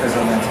shadow here is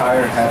an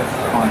entire head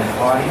on his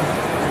body.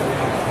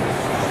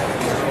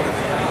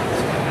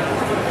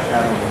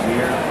 Shadow of the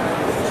ear.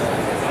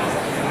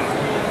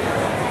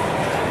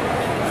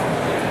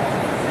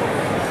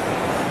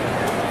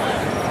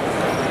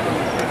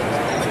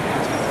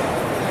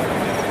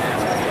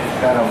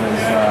 Shadow of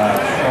his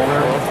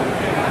shoulder.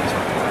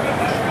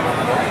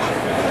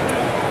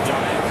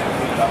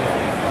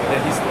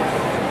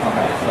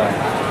 Okay, sorry.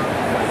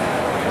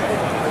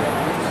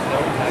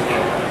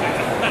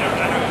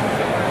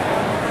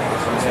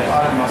 A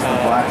lot of muscle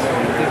black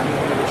here.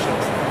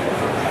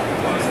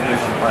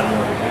 This is probably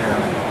over here.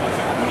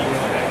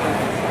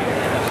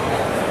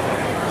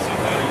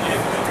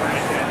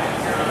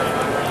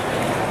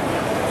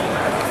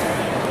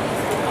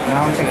 Now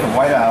I'm going to take the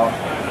white out,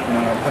 and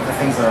I'm going to put the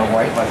things that are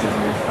white, like his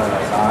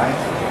eyes.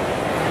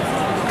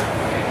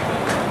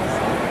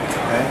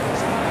 Okay.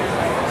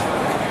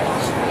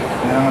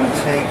 And then I'm going to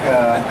take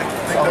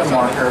this other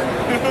marker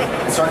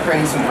and start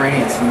creating some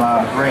gradients, some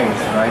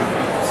grays, right?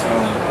 So.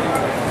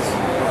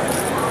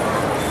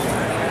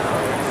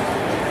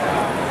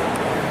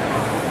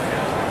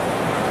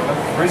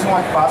 The reason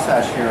why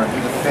crosshatch here,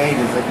 the fade,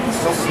 is that you can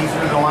still see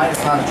through the line.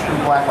 It's not a true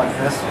black like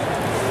this.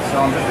 So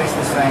I'm just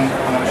basically saying,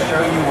 I'm going to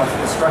show you what's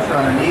the structure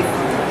underneath.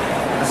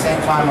 At the same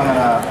time, I'm going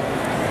to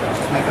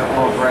just make it a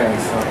little gray.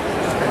 So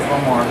just take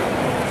one more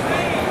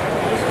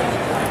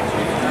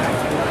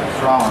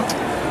drawing.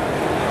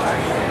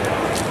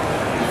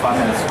 5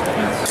 minutes.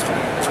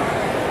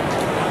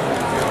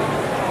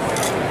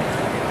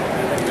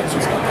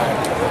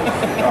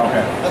 Oh,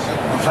 okay.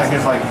 Looks like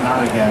it's like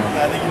not again.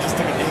 I think you just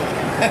took a knee.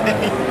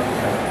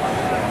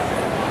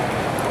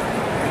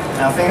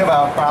 Now think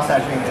about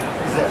cross-hatching,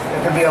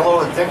 it can be a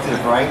little addictive,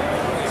 right?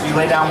 So you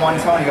lay down one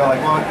tone, you go like,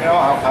 well, you know,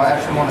 I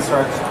actually want to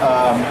start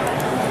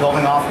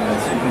building off of it.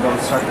 So you can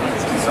start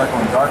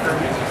going darker,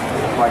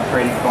 by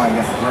going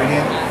against the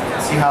gradient.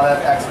 See how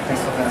that actually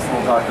makes something that's a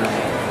little darker.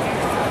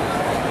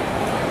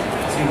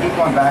 So you keep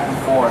going back and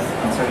forth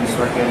until you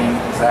start getting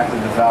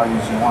exactly the values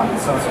you want. And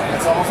so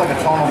it's almost like a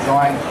tonal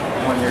drawing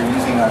when you're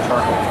using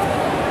charcoal.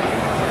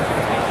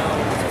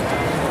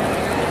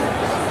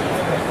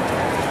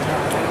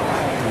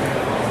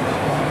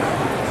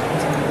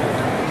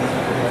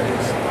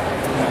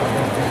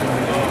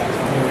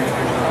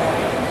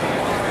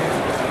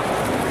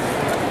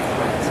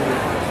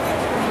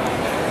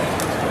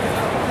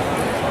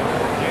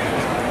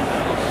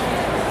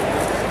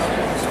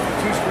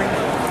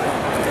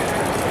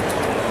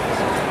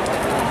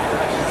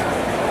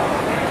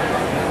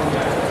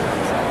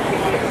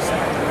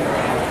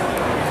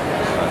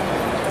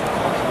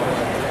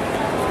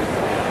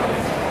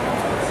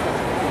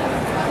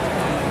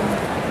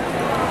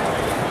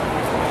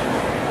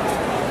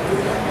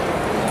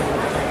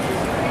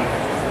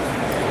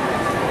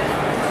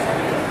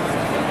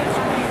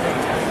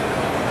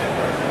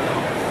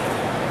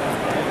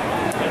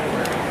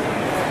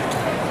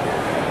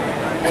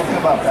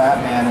 About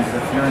Batman is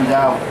if you're in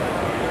doubt,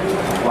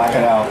 black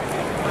it out.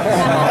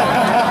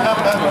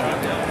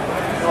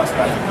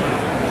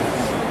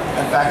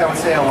 In fact, I would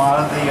say a lot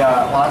of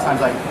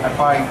times I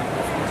probably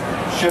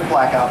should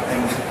black out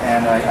things,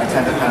 and I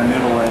tend to kind of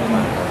noodle it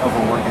and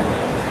overwork it.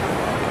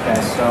 Okay,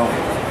 so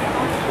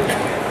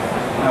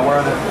now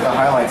where the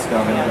highlights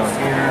go? They go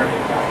here,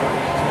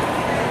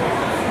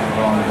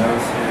 go on the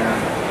nose here.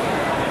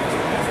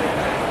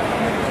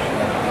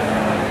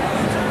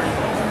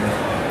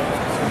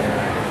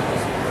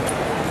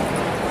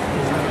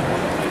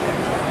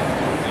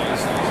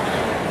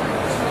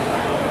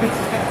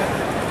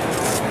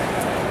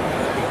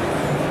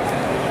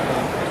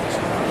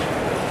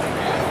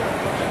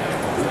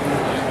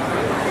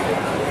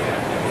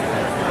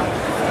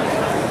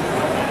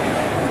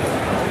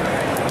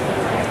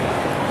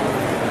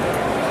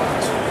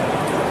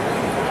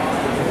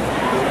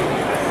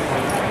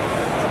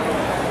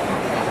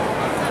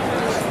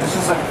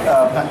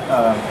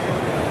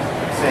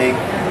 Say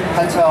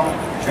Pentel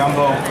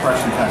Jumbo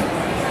Correction Pen.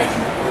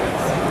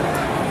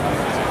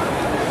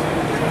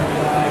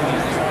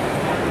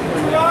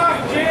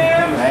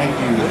 Thank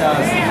you.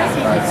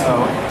 Alright, so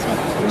a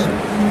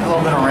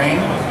little bit of rain,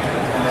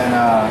 and then a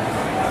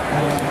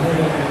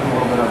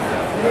little bit of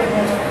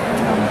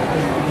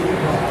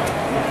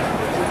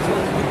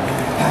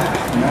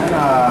and then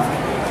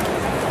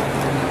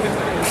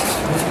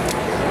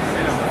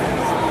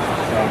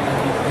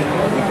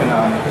you can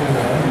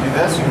do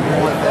this, you can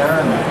pull it there,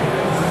 and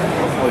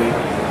hopefully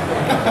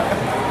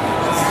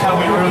this is how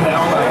we ruin that.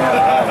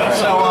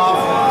 Show off.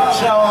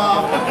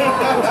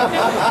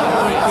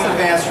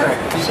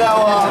 Show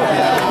off.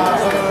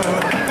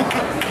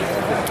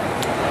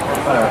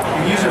 Whatever. You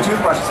can use your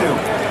toothbrush too.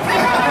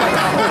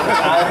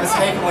 I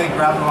mistakenly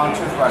grabbed the wrong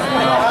toothbrush.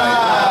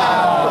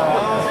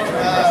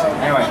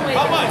 Anyway.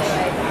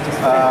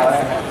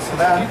 So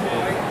then,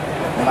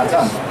 we're not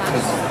done.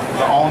 Because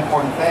the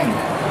all-important thing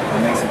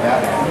that makes it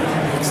better.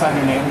 Sign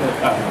your name.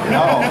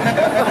 No.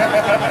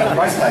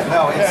 Price tag.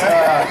 No, it's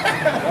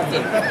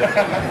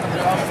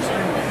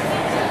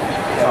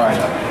sorry.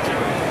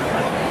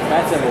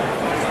 That's it.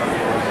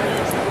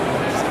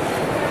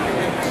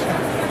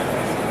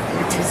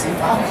 UTC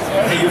box.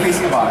 The UPC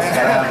box.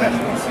 Gotta have the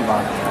UPC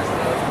box.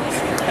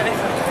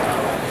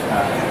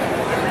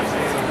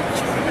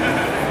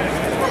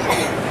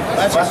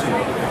 That's Bless you.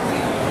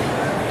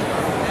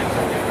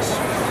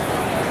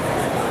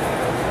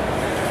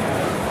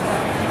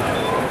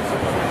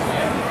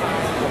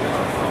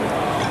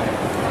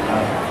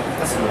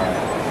 This is right.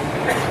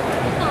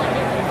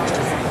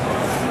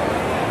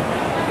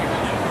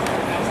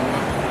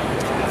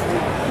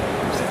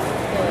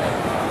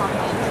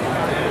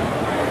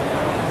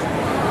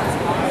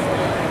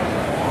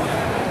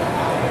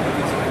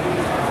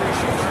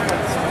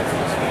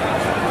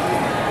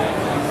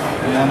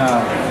 And then,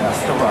 yeah,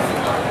 still rough.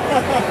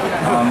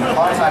 A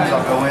lot of times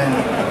I'll go in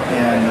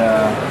and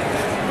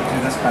do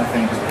this kind of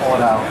thing, just pull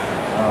it out.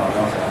 Oh,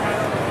 that was bad.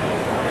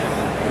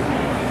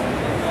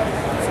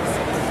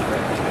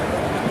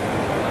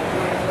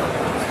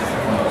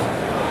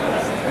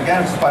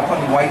 Again, just by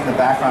putting white in the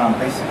background, I'm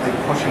basically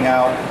pushing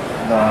out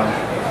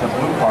the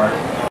blue part.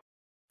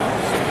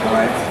 All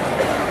right.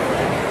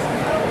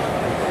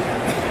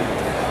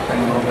 Bring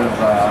a little bit of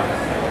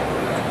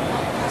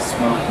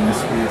smoke and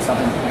mystery or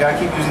something. You gotta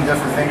keep using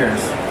different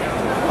fingers,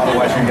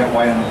 otherwise you're gonna get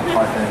white on the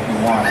part that you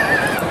want.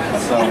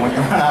 So when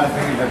you run out of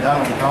fingers, you're done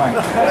with the drawing.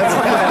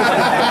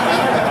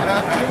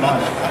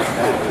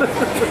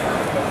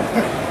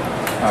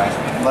 All right,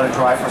 let it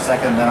dry for a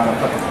second, then I'm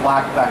gonna put the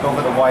black back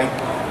over the white.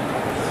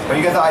 But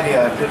you get the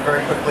idea. I did it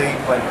very quickly,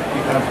 but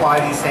you can apply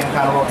these same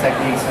kind of little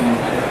techniques and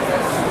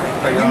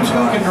create your own You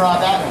drawing. can draw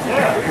that.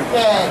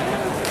 Yay.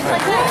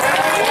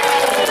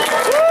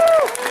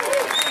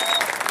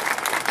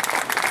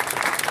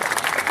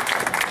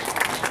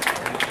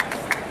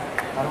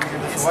 How do we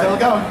give this It's away? still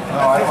going.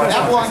 No, I don't want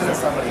That to belongs consider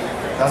to somebody.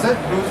 Does it?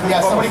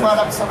 Yeah, What was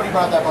it? somebody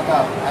brought that book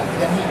up, and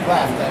then he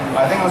left. And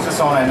I think it was just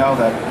someone I know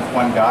that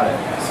one got it.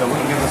 So we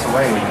can give this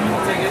away.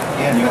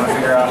 Ian, you want to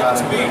figure out how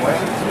to give it away?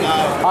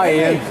 Hi,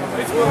 Ian.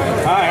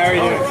 Hi, how are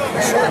you doing?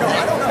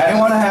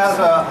 Anyone has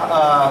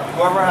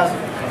whoever has,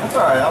 that's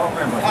all right, I'll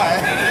remember.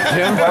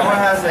 Jim? Whoever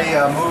has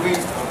a movie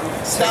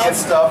ticket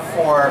stub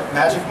for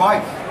Magic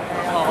Mike.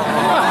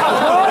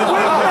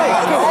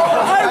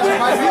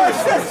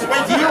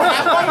 wait, do you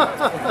have one?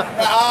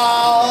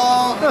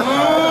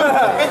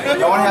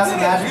 No one has a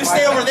Magic You Mike?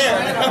 stay over there.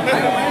 Do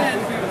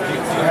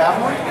you have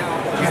one?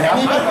 Do you have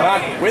one?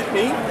 Not with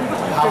me.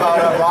 How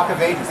about Rock of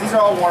Ages? These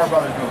are all Warner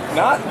Brothers movies.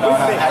 Not No, with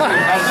no, me. Magic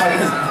Mike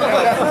is,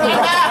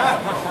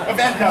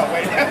 Event, no,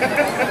 wait.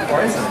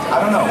 or is it? I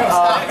don't know.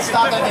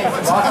 Stop that name.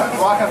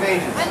 Rock of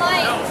Ages. I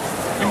might.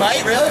 You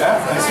might, really?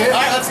 Yeah, let me see it. All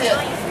right, let's see it.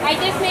 I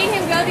just made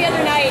him go the other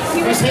night.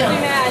 He was Who's him?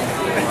 really mad.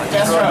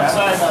 Destro,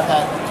 sorry about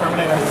that.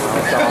 Terminator.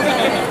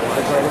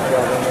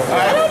 All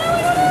right.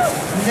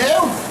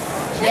 No.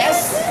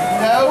 Yes.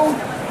 No.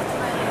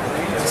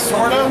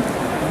 Sort of.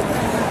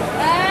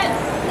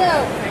 No.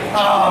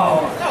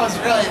 Oh, that was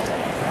really.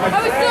 I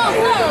was so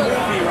close.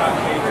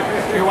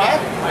 Your what?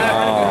 No.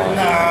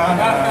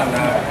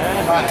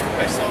 Fine.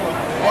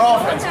 We're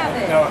all friends. Have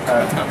it. No. I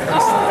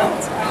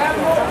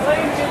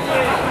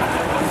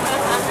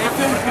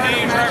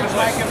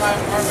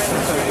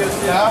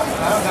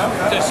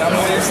don't know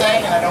what you're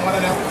saying, and I don't want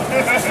to know.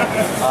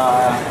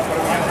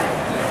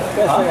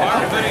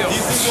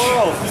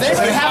 Does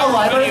anybody have a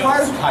library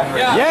card?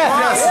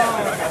 Yes.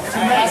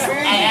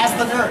 I asked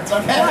the nerds.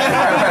 Okay.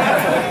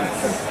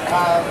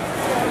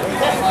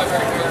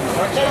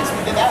 Okay, so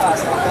we did that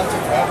last night. That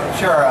took forever.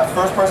 Sure,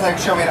 first person that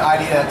can show me an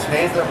ID that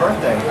today is their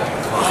birthday.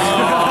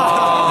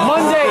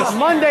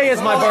 Monday is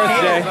my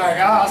birthday.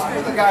 I'll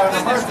screw the guy with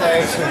the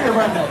birthday. Your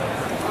birthday.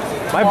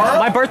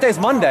 My birthday's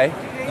Monday.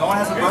 No one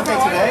has a birthday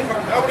today?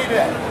 Nobody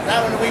did.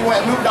 That one we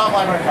moved on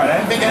library card. I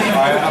didn't think anyone.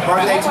 All right, a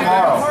birthday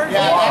tomorrow.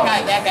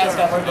 Yeah, that guy's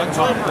got birthday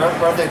tomorrow.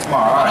 Birthday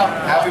tomorrow. All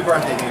right. Happy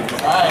birthday, dude.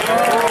 All right.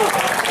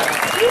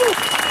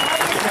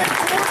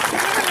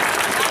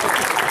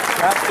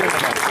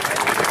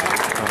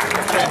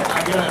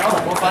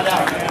 We'll find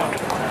out.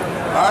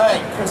 All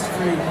right,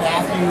 Christopher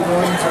Matthew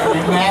Williams, or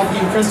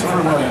Matthew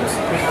Christopher Williams.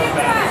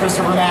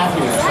 Christopher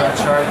Matthews.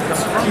 Sure,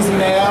 Christopher. He's a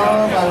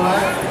male, by the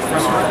way.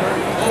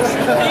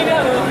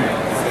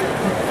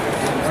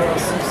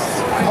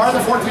 Part of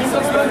the 14th,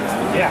 that's good?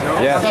 Yeah.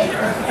 Okay.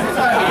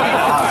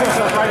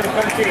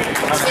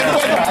 Stay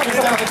together. I just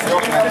gotta get